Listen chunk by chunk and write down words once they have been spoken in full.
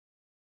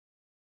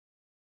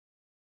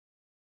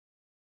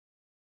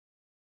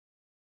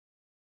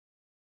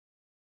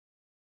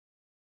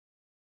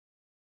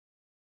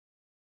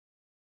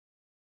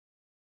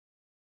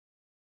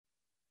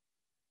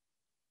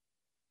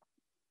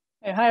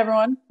Hey, hi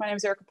everyone. My name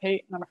is Erica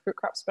Pate, and I'm a fruit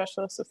crop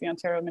specialist with the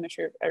Ontario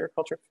Ministry of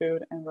Agriculture,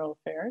 Food and Rural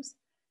Affairs.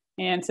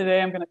 And today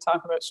I'm going to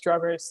talk about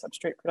strawberry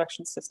substrate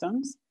production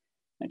systems.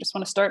 I just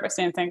want to start by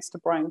saying thanks to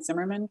Brian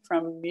Zimmerman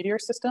from Meteor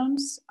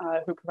Systems,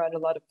 who provided a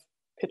lot of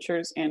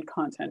pictures and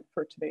content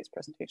for today's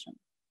presentation.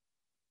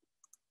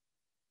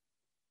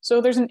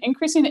 So there's an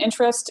increasing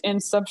interest in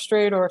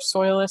substrate or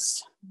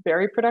soilless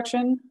berry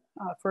production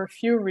for a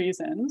few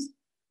reasons.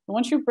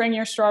 Once you bring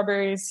your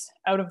strawberries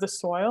out of the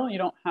soil, you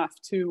don't have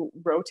to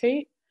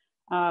rotate.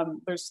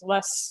 There's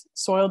less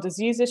soil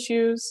disease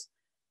issues.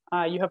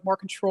 You have more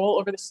control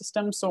over the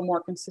system, so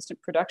more consistent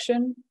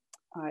production,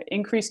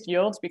 increased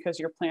yields because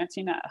you're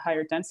planting at a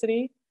higher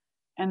density,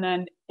 and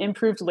then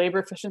improved labor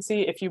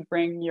efficiency if you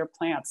bring your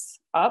plants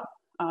up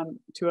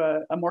to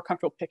a more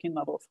comfortable picking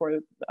level for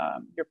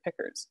your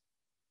pickers.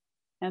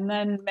 And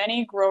then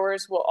many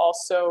growers will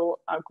also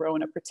grow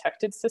in a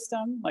protected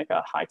system, like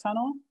a high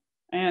tunnel.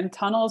 And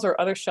tunnels or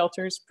other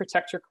shelters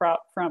protect your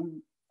crop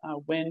from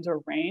wind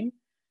or rain.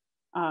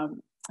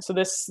 So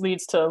this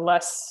leads to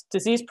less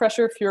disease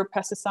pressure, fewer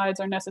pesticides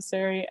are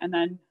necessary. And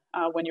then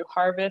when you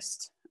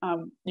harvest,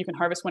 you can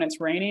harvest when it's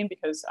raining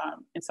because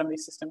in some of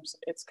these systems,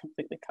 it's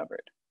completely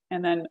covered.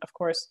 And then, of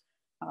course,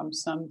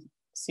 some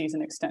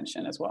season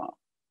extension as well.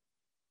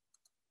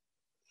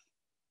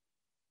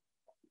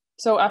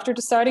 So after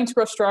deciding to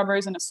grow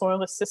strawberries in a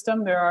soilless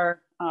system, there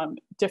are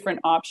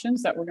different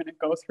options that we're going to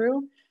go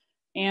through.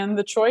 And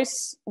the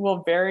choice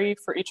will vary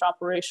for each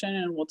operation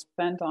and will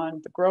depend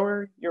on the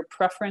grower, your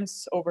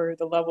preference over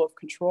the level of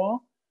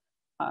control,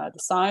 the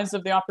size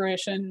of the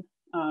operation,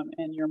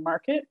 and your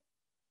market,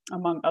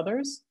 among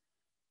others.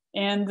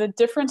 And the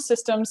different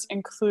systems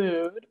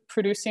include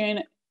producing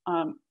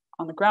on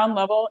the ground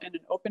level in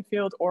an open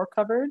field or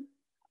covered,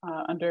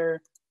 on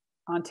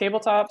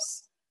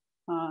tabletops,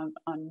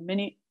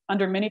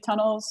 under mini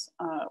tunnels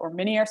or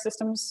mini air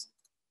systems,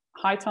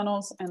 high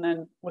tunnels, and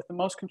then with the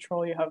most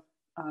control you have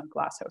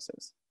glass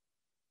houses.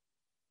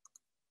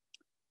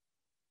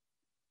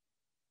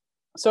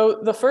 So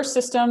the first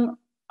system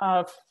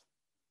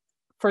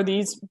for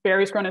these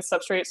berries grown in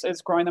substrates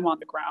is growing them on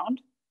the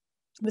ground.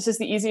 This is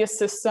the easiest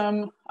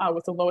system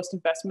with the lowest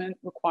investment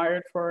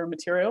required for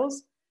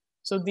materials.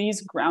 So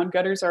these ground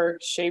gutters are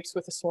shaped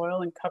with the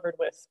soil and covered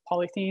with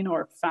polythene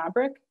or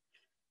fabric.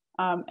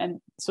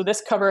 And so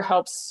this cover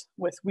helps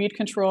with weed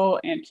control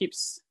and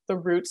keeps the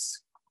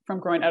roots from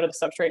growing out of the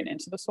substrate and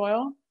into the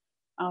soil.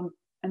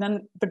 And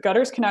then the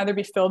gutters can either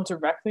be filled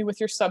directly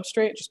with your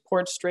substrate, just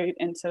poured straight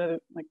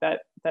into like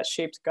that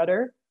shaped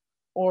gutter,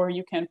 or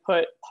you can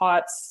put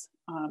pots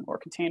or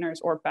containers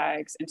or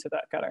bags into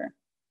that gutter.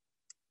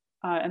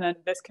 And then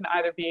this can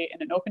either be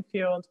in an open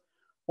field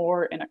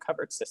or in a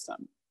covered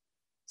system.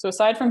 So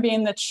aside from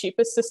being the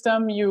cheapest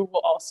system, you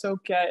will also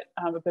get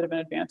a bit of an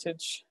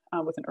advantage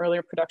with an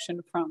earlier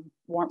production from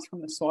warmth from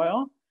the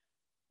soil.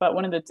 But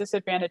one of the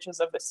disadvantages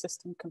of this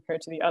system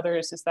compared to the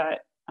others is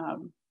that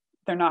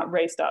they're not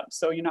raised up.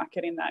 So you're not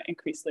getting that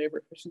increased labor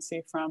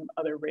efficiency from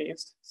other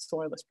raised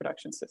soilless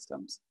production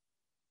systems.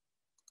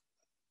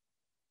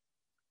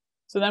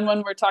 So then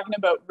when we're talking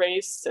about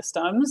raised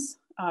systems,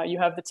 you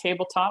have the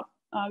tabletop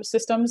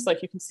systems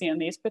like you can see in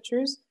these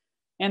pictures.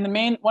 And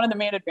one of the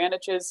main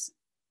advantages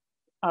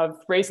of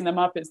raising them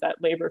up is that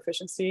labor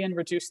efficiency and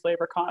reduced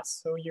labor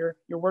costs. So your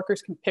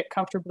workers can pick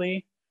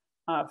comfortably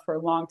for a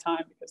long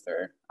time because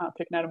they're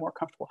picking at a more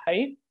comfortable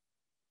height.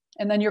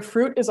 And then your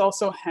fruit is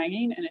also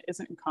hanging and it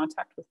isn't in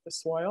contact with the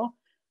soil.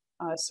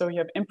 So you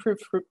have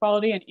improved fruit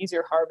quality and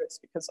easier harvest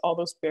because all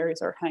those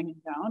berries are hanging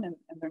down and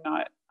they're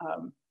not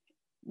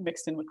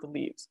mixed in with the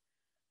leaves.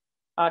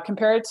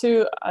 Compared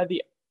to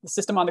the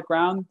system on the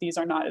ground, these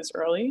are not as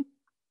early.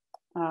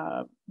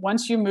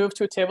 Once you move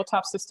to a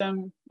tabletop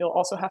system, you'll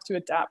also have to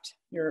adapt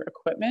your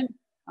equipment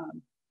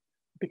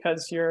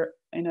because you're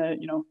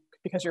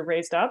because you're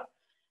raised up,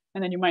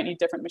 and then you might need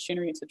different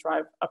machinery to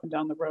drive up and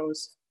down the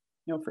rows,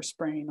 for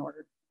spraying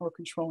or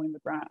controlling the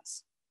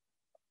grass.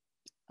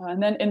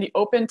 And then in the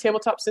open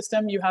tabletop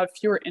system, you have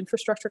fewer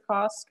infrastructure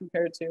costs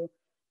compared to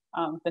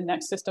the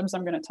next systems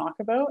I'm going to talk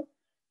about.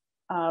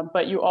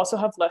 But you also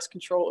have less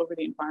control over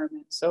the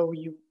environment. So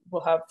you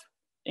will have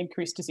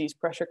increased disease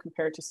pressure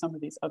compared to some of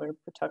these other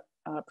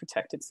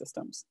protected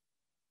systems.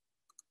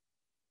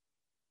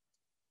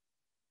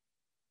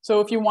 So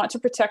if you want to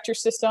protect your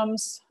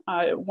systems,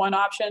 one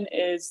option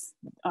is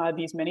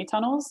these mini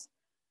tunnels.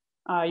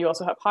 You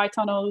also have high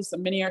tunnels, a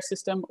mini air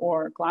system,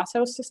 or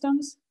glasshouse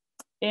systems.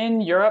 In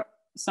Europe,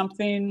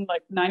 something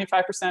like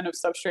 95% of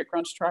substrate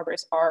grown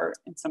strawberries are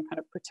in some kind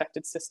of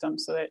protected system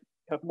so that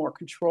you have more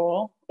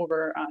control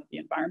over the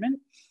environment.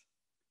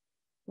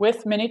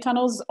 With mini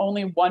tunnels,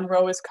 only one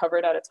row is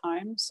covered at a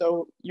time.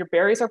 So your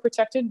berries are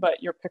protected,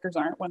 but your pickers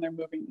aren't when they're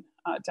moving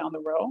down the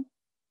row.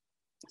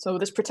 So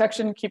this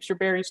protection keeps your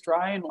berries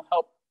dry and will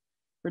help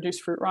reduce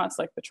fruit rots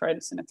like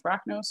botrytis and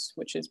anthracnose,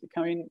 which is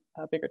becoming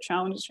a bigger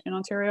challenge in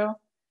Ontario.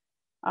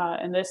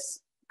 And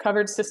this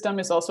covered system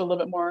is also a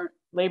little bit more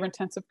labor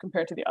intensive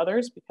compared to the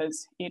others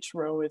because each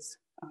row is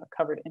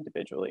covered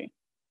individually.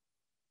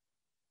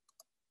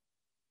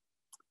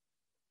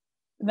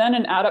 Then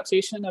an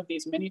adaptation of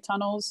these mini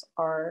tunnels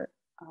are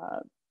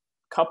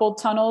coupled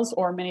tunnels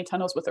or mini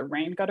tunnels with a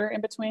rain gutter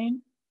in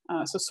between.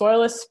 So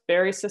soilless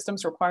berry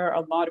systems require a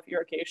lot of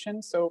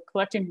irrigation, so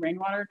collecting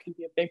rainwater can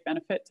be a big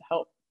benefit to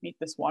help meet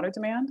this water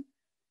demand.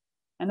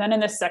 And then in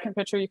this second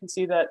picture, you can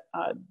see that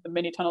the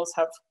mini tunnels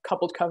have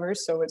coupled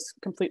covers, so it's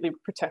completely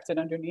protected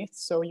underneath.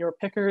 So your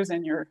pickers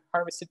and your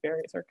harvested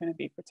berries are going to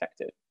be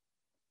protected.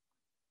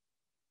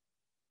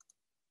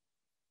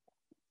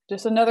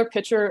 Just another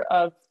picture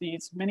of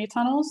these mini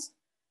tunnels.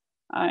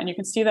 And you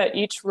can see that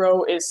each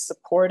row is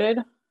supported.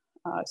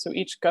 So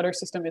each gutter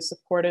system is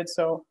supported,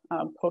 so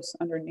posts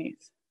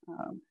underneath.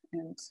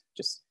 And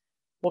just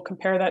we'll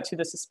compare that to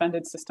the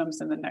suspended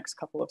systems in the next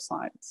couple of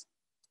slides.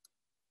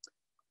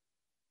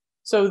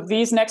 So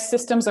these next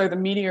systems are the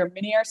Meteor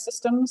mini-air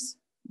systems,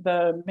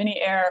 the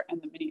mini-air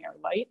and the mini-air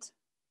light.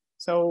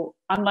 So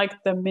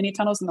unlike the mini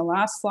tunnels in the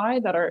last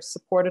slide that are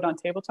supported on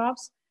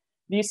tabletops,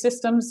 these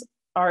systems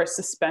are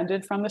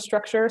suspended from the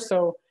structure,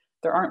 so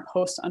there aren't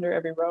posts under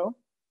every row.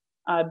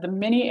 The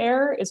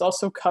mini-air is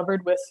also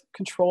covered with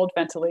controlled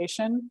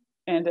ventilation,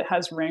 and it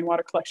has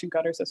rainwater collection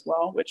gutters as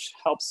well, which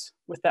helps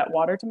with that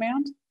water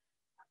demand.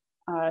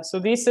 So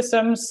these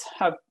systems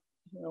have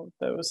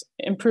those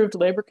improved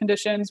labor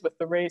conditions with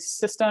the raised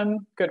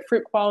system, good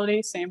fruit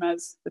quality, same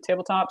as the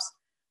tabletops,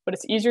 but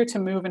it's easier to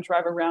move and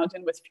drive around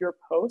in with fewer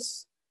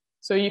posts.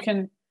 So you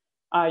can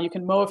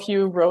mow a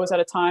few rows at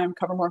a time,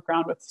 cover more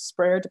ground with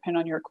sprayer depending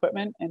on your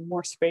equipment, and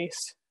more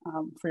space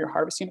for your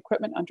harvesting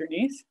equipment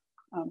underneath.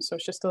 So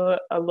it's just a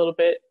little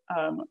bit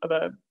of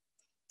a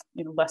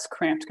less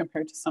cramped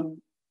compared to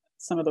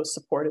some of those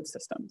supported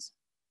systems.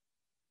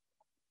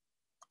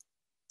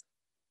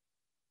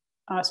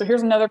 So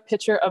here's another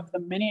picture of the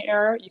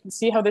mini-air. You can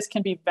see how this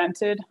can be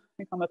vented. I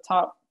think on the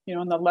top,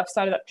 on the left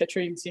side of that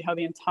picture, you can see how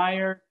the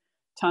entire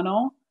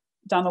tunnel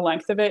down the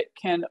length of it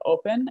can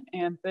open,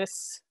 and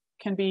this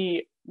can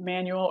be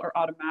manual or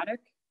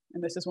automatic.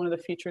 And this is one of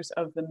the features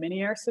of the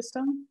mini-air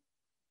system.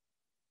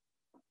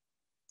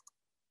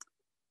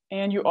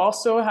 And you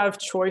also have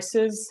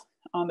choices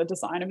on the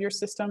design of your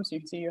system. So you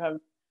can see you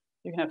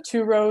can have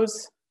 2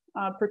 rows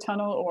per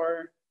tunnel,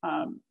 or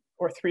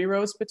 3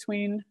 rows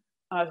between,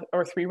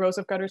 or 3 rows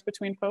of gutters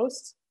between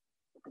posts.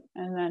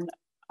 And then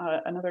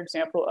another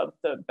example of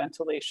the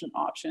ventilation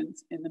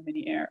options in the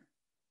mini-air.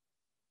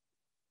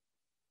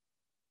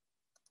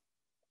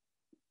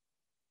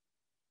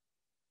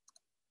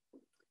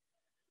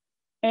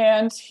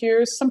 And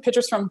here's some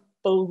pictures from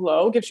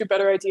below, gives you a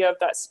better idea of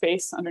that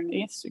space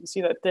underneath. So you can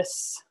see that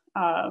this,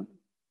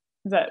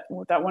 that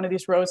one of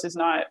these rows is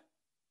not,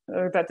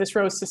 or that this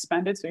row is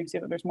suspended. So you can see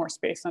that there's more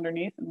space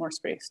underneath and more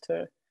space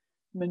to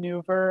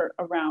maneuver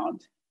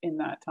around in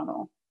that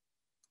tunnel.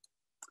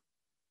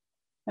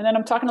 And then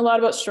I'm talking a lot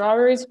about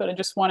strawberries, but I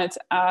just wanted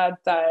to add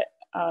that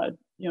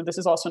this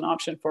is also an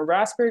option for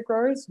raspberry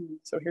growers.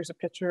 So here's a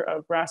picture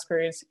of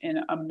raspberries in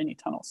a mini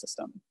tunnel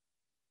system.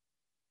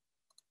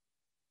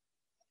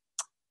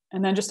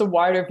 And then just a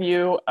wider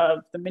view of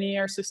the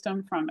mini-air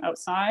system from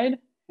outside,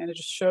 and it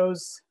just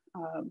shows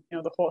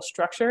the whole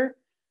structure.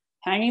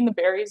 Hanging the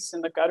berries in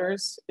the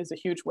gutters is a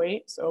huge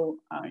weight, so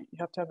you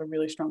have to have a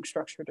really strong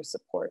structure to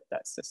support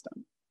that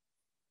system.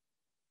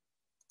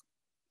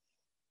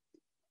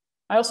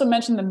 I also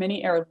mentioned the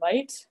mini-air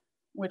light,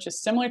 which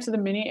is similar to the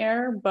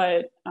mini-air,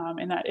 but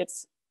in that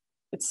it's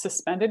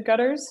suspended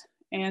gutters,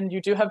 and you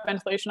do have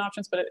ventilation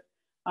options, but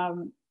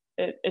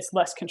it's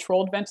less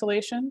controlled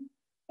ventilation,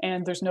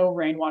 and there's no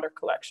rainwater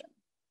collection.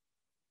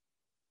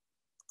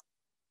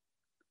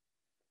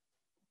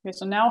 Okay,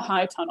 so now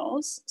high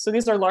tunnels. So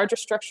these are larger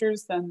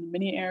structures than the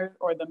mini-air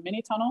or the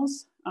mini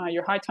tunnels.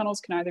 Your high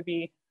tunnels can either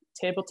be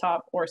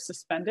tabletop or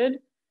suspended.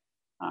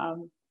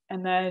 And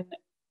then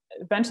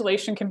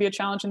ventilation can be a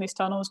challenge in these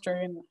tunnels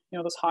during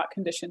those hot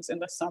conditions in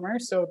the summer.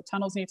 So the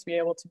tunnels need to be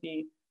able to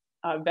be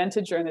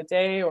vented during the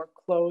day or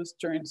closed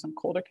during some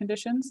colder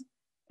conditions.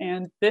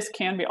 And this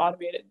can be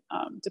automated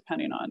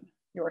depending on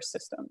your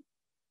system.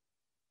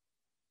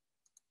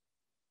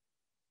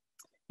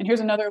 And here's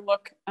another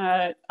look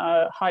at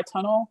a high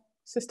tunnel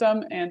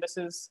system, and this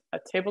is a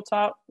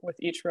tabletop with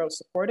each row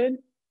supported.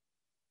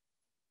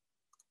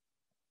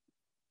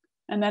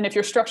 And then if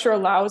your structure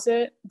allows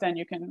it, then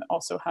you can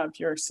also have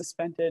your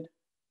suspended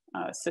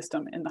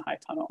system in the high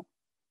tunnel.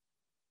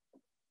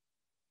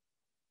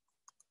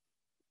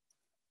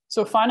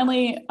 So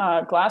finally,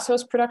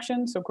 glasshouse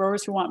production. So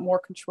growers who want more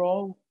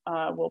control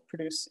will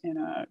produce in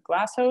a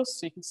glasshouse.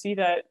 So you can see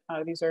that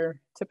these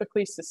are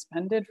typically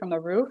suspended from the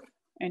roof.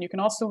 And you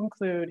can also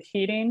include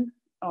heating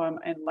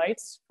and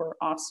lights for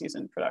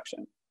off-season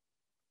production.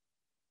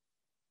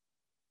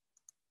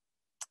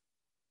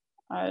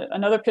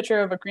 Another picture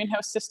of a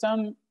greenhouse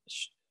system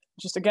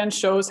just again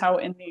shows how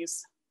in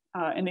these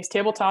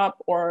tabletop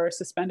or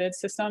suspended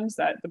systems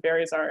that the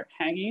berries are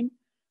hanging.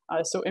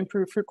 So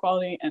improved fruit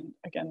quality and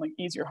again, like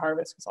easier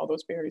harvest because all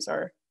those berries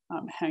are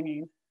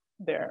hanging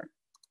there,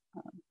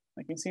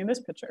 like you can see in this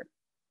picture.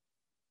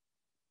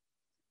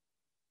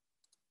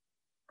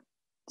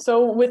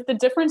 So with the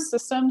different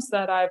systems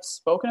that I've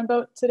spoken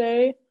about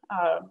today,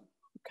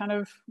 kind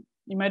of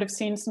you might have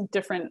seen some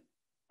different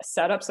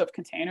setups of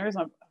containers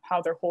of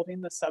how they're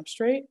holding the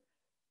substrate.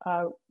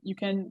 You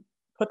can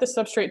put the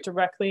substrate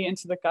directly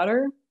into the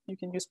gutter. You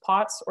can use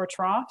pots or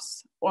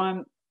troughs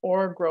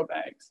or grow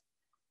bags.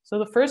 So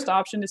the first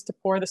option is to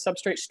pour the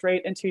substrate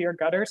straight into your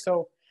gutter.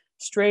 So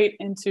straight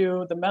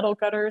into the metal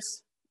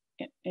gutters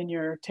in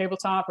your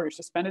tabletop or your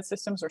suspended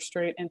systems, or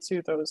straight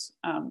into those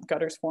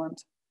gutters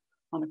formed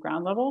on the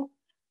ground level.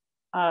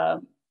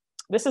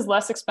 This is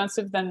less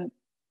expensive than,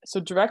 so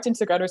direct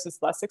into gutters is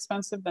less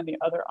expensive than the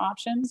other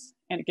options,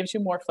 and it gives you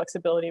more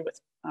flexibility with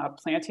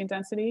planting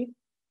density,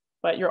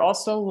 but you're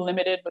also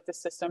limited with the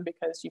system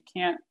because you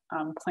can't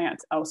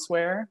plant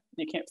elsewhere.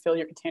 You can't fill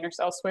your containers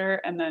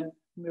elsewhere and then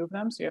move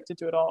them. So you have to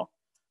do it all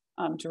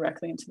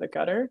directly into the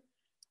gutter.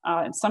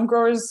 And some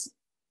growers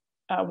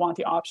want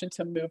the option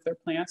to move their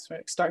plants,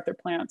 right? Start their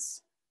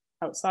plants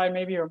outside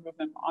maybe, or move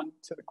them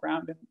onto the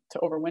ground and to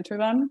overwinter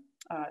them.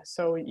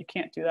 So you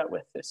can't do that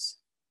with this,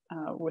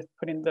 with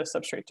putting the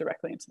substrate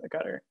directly into the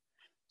gutter.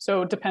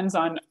 So it depends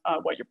on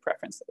what your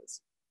preference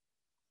is.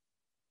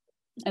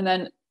 And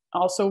then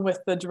also with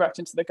the direct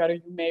into the gutter,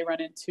 you may run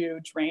into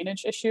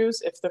drainage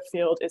issues if the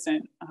field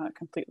isn't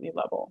completely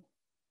level.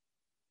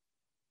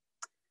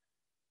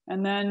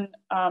 And then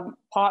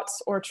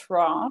pots or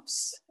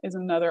troughs is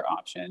another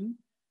option.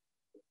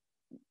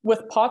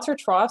 With pots or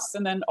troughs,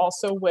 and then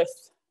also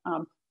with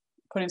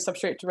putting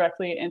substrate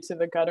directly into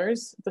the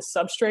gutters, the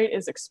substrate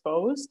is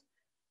exposed.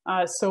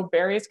 So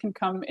berries can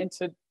come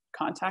into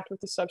contact with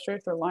the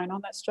substrate, they're lying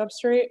on that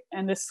substrate,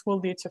 and this will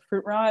lead to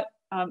fruit rot.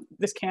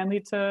 This can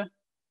lead to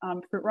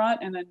fruit rot,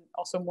 and then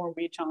also more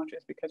weed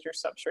challenges because your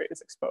substrate is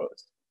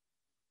exposed.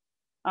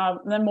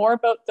 Then more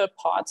about the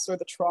pots or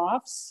the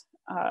troughs.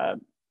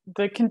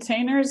 The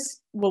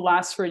containers will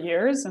last for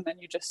years, and then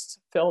you just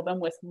fill them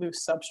with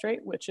loose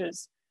substrate, which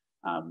is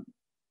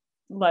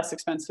less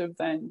expensive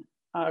than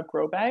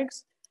grow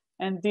bags.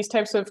 And these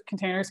types of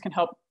containers can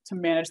help to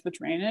manage the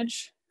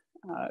drainage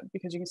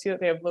because you can see that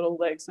they have little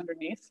legs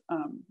underneath,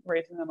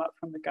 raising them up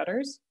from the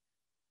gutters.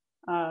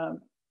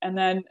 And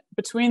then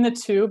between the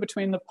two,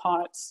 between the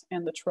pots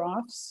and the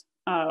troughs,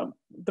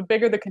 the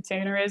bigger the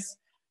container is,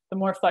 the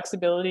more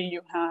flexibility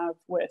you have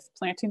with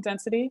planting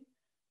density.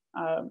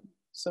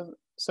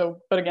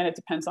 But again, it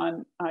depends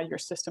on your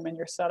system and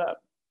your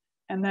setup.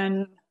 And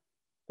then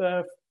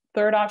the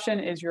third option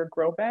is your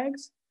grow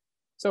bags.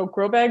 So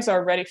grow bags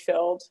are ready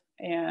filled,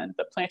 and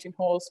the planting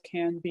holes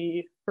can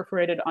be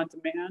perforated on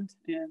demand,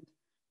 and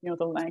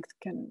the length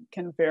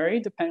can vary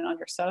depending on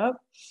your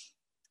setup.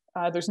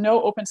 There's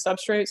no open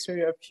substrate, so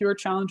you have fewer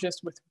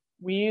challenges with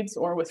weeds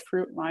or with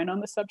fruit lying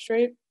on the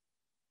substrate.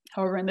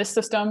 However, in this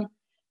system,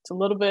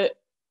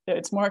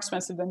 it's more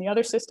expensive than the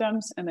other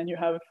systems, and then you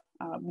have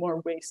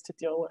more waste to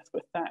deal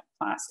with that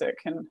plastic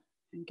and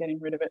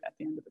getting rid of it at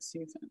the end of the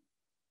season.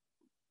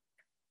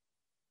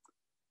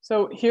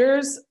 So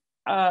here's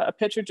a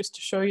picture just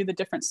to show you the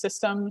different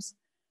systems.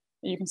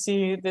 You can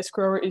see this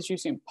grower is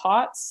using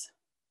pots,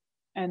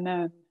 and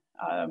then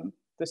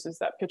this is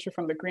that picture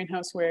from the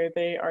greenhouse where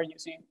they are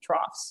using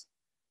troughs.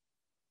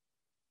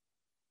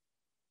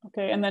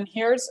 Okay, and then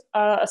here's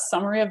a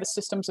summary of the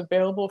systems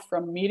available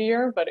from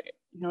Meteor, but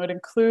it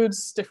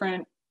includes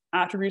different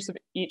attributes of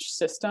each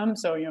system.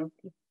 So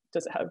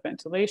does it have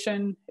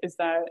ventilation? Is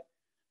that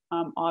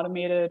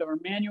automated or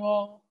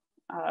manual?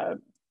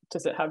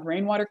 Does it have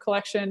rainwater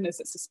collection? Is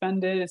it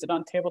suspended? Is it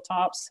on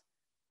tabletops?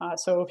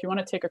 So if you want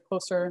to take a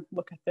closer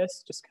look at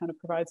this, just kind of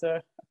provides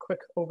a quick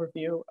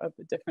overview of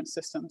the different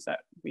systems that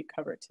we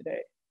covered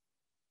today.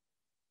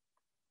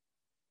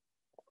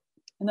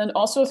 And then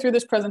also through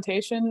this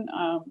presentation,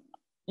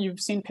 you've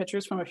seen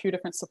pictures from a few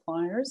different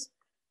suppliers.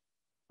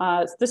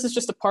 This is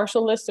just a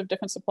partial list of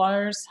different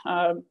suppliers.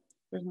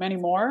 There's many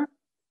more,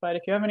 but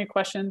if you have any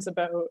questions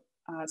about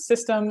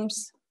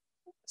systems,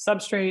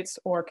 substrates,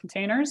 or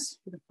containers,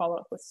 you can follow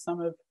up with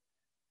some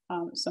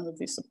of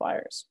these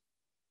suppliers.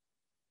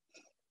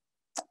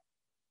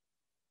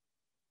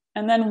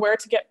 And then where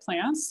to get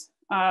plants.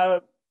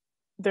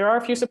 There are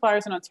a few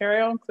suppliers in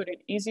Ontario, including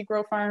Easy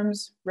Grow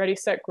Farms, Ready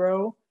Set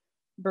Grow,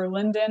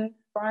 Berlinden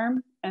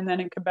Farm, and then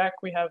in Quebec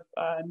we have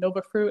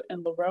Nova Fruit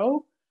and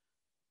Leroux.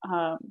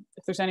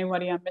 If there's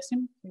anybody I'm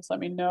missing, please let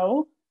me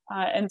know.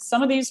 And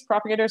some of these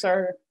propagators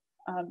are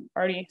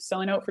already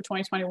selling out for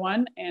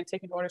 2021 and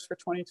taking orders for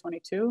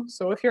 2022.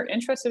 So if you're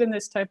interested in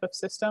this type of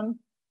system,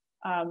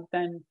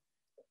 then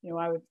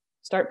I would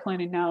start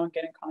planning now and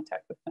get in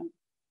contact with them.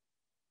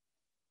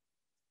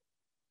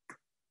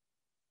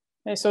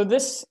 Okay, so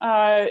this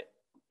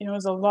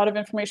is a lot of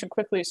information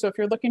quickly. So if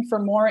you're looking for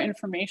more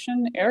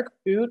information, Eric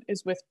Boot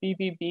is with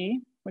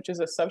BVB, which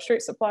is a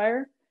substrate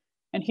supplier,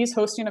 and he's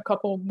hosting a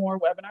couple more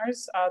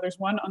webinars. There's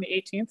one on the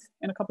 18th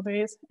in a couple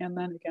days, and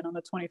then again on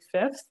the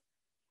 25th.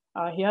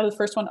 He had the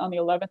first one on the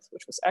 11th,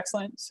 which was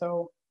excellent.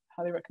 So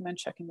highly recommend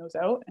checking those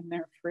out, and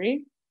they're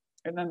free.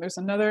 And then there's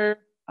another,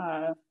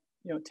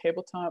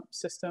 tabletop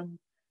system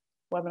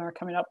webinar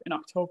coming up in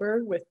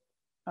October with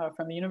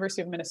from the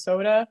University of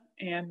Minnesota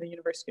and the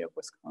University of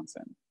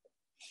Wisconsin.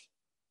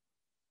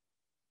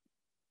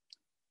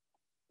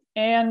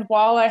 And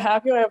while I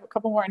have you, I have a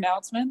couple more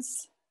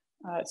announcements.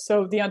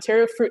 So the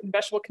Ontario Fruit and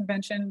Vegetable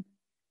Convention,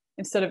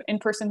 instead of in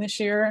person this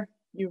year,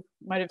 you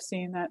might have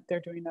seen that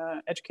they're doing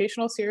an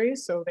educational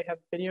series. So they have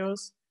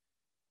videos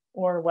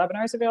or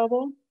webinars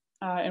available.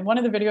 And one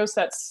of the videos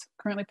that's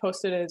currently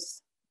posted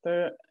is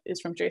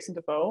from Jason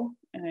DeVoe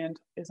and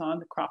is on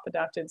the crop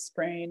adapted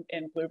spraying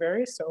in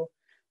blueberries. So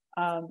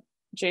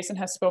Jason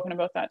has spoken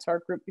about that to our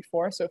group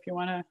before. So if you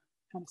want to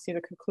kind of see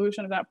the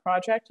conclusion of that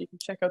project, you can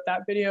check out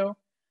that video.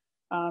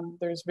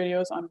 There's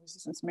videos on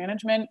resistance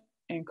management,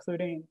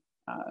 including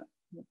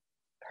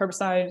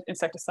herbicide,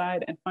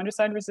 insecticide, and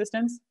fungicide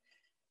resistance.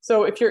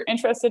 So if you're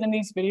interested in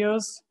these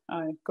videos,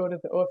 go to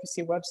the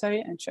OFVC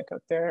website and check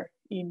out their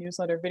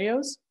e-newsletter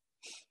videos.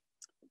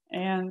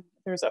 And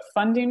there's a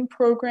funding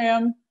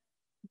program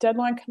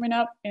deadline coming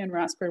up in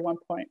Raspberry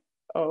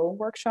 1.0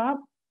 workshop.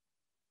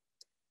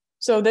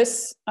 So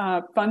this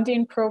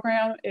funding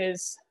program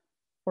is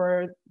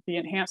for the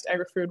Enhanced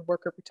Agri-Food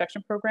Worker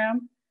Protection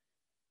Program.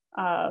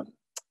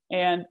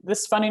 And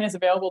this funding is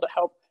available to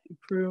help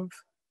improve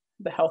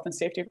the health and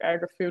safety of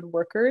agri-food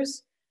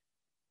workers.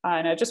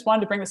 And I just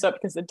wanted to bring this up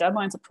because the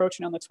deadline's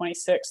approaching on the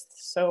 26th.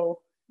 So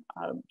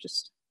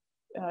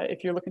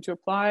if you're looking to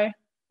apply,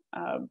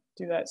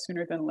 do that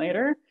sooner than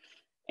later.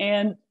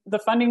 And the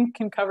funding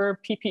can cover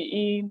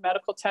PPE,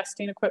 medical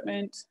testing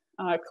equipment,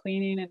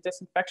 cleaning and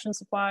disinfection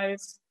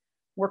supplies,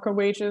 worker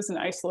wages and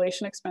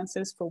isolation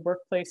expenses for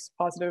workplace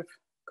positive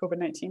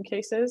COVID-19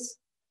 cases,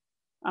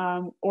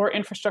 or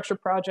infrastructure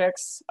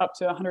projects up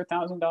to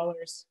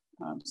 $100,000,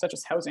 such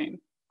as housing.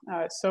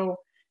 So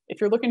if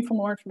you're looking for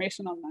more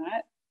information on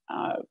that,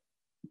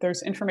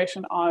 there's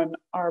information on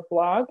our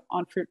blog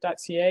on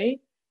fruit.ca.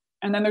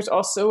 And then there's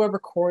also a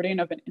recording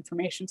of an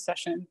information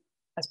session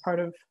as part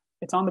of,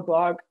 it's on the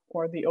blog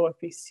or the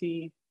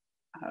OFVC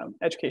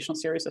educational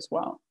series as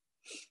well.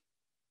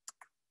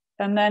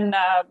 And then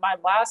my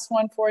last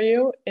one for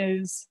you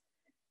is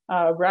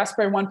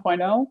Raspberry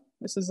 1.0.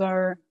 This is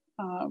our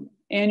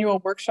annual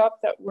workshop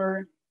that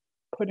we're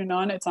putting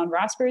on. It's on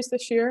raspberries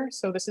this year.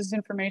 So this is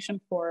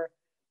information for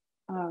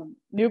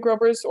new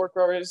growers or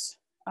growers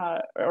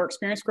or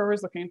experienced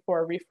growers looking for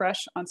a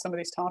refresh on some of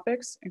these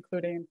topics,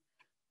 including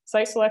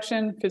site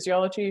selection,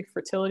 physiology,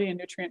 fertility and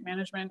nutrient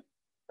management,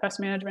 pest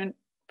management,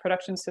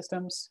 production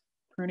systems,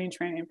 pruning,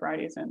 training,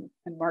 varieties, and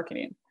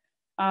marketing.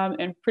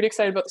 And pretty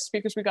excited about the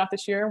speakers we got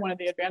this year. One of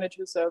the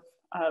advantages of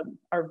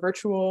our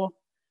virtual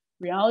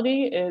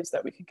reality is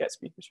that we can get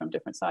speakers from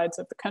different sides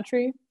of the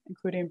country,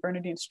 including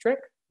Bernadine Strick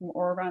from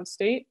Oregon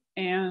State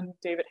and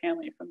David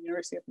Hanley from the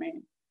University of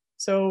Maine.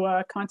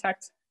 So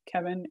contact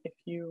Kevin if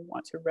you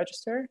want to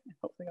register, and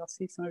hopefully I'll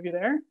see some of you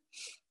there.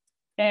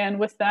 And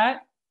with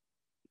that,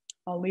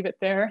 I'll leave it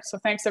there. So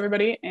thanks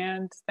everybody,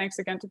 and thanks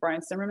again to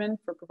Brian Zimmerman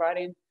for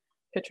providing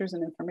pictures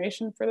and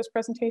information for this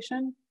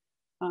presentation.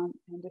 And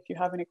if you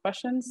have any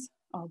questions,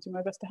 I'll do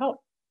my best to help.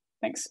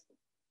 Thanks.